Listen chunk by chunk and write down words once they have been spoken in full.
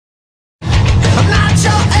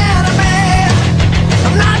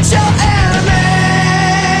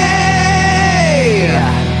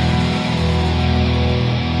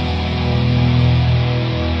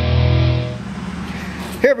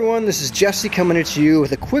everyone, this is Jesse coming at you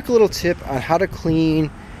with a quick little tip on how to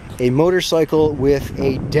clean a motorcycle with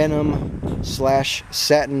a denim slash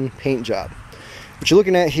satin paint job. What you're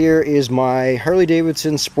looking at here is my Harley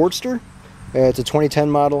Davidson Sportster. It's a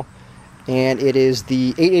 2010 model and it is the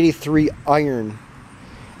 883 Iron.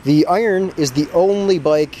 The Iron is the only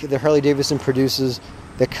bike that Harley Davidson produces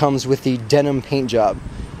that comes with the denim paint job.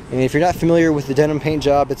 And if you're not familiar with the denim paint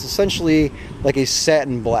job, it's essentially like a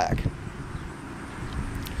satin black.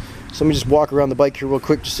 So let me just walk around the bike here real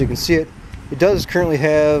quick just so you can see it. It does currently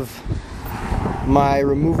have my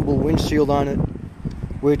removable windshield on it,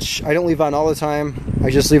 which I don't leave on all the time. I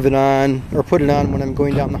just leave it on, or put it on when I'm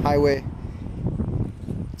going down the highway.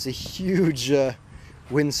 It's a huge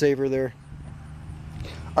wind saver there.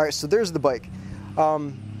 Alright, so there's the bike.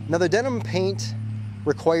 Now the denim paint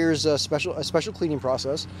requires a special cleaning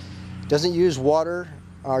process. It doesn't use water,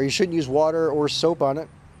 or you shouldn't use water or soap on it.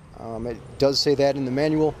 It does say that in the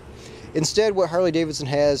manual. Instead, what Harley Davidson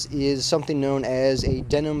has is something known as a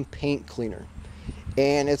denim paint cleaner.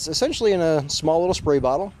 And it's essentially in a small little spray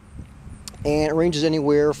bottle. And it ranges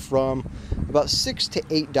anywhere from about $6 to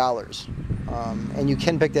 $8. And you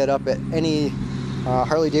can pick that up at any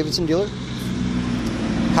Harley Davidson dealer.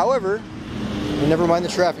 However, never mind the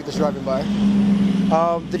traffic that's driving by.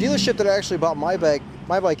 The dealership that I actually bought my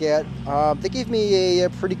bike at, they gave me a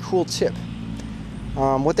pretty cool tip.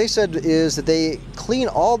 What they said is that they clean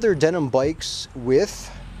all their denim bikes with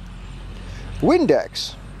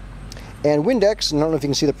Windex. And Windex, and I don't know if you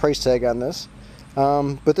can see the price tag on this,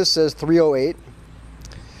 but this says $308.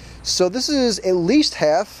 So this is at least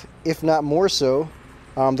half, if not more so,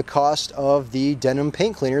 the cost of the denim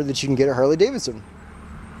paint cleaner that you can get at Harley Davidson.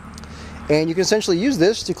 And you can essentially use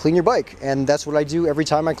this to clean your bike, and that's what I do every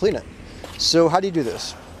time I clean it. So how do you do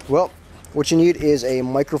this? Well, what you need is a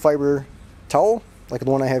microfiber towel, like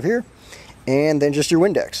the one I have here, and then just your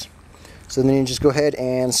Windex. So then you just go ahead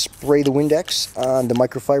and spray the Windex on the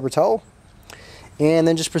microfiber towel, and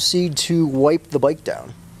then just proceed to wipe the bike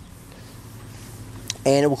down.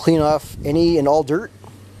 And it will clean off any and all dirt.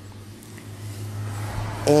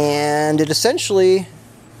 And it essentially,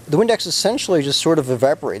 the Windex essentially just sort of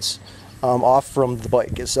evaporates off from the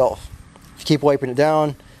bike itself. If you keep wiping it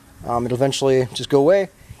down, it'll eventually just go away,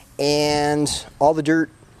 and all the dirt,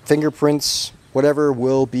 fingerprints, whatever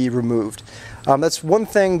will be removed. That's one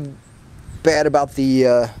thing bad about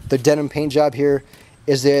the denim paint job here,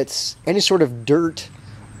 is that any sort of dirt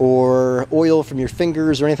or oil from your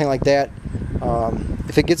fingers or anything like that,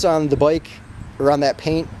 if it gets on the bike or on that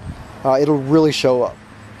paint, it'll really show up.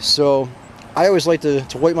 So I always like to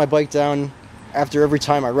wipe my bike down after every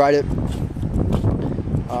time I ride it.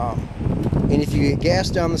 And if you get gas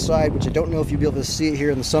down the side, which I don't know if you'll be able to see it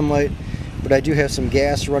here in the sunlight, but I do have some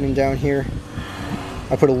gas running down here.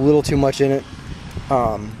 I put a little too much in it.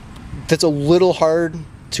 That's a little hard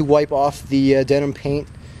to wipe off the denim paint,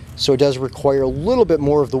 so it does require a little bit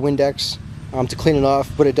more of the Windex to clean it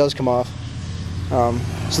off, but it does come off.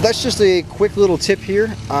 So that's just a quick little tip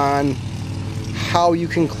here on how you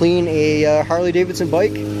can clean a Harley Davidson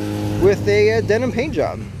bike with a denim paint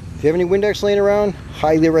job. If you have any Windex laying around,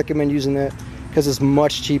 highly recommend using that, because it's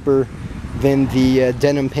much cheaper than the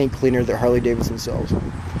denim paint cleaner that Harley Davidson sells.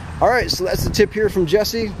 Alright, so that's the tip here from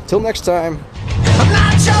Jesse. Till next time. I'm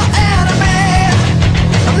not your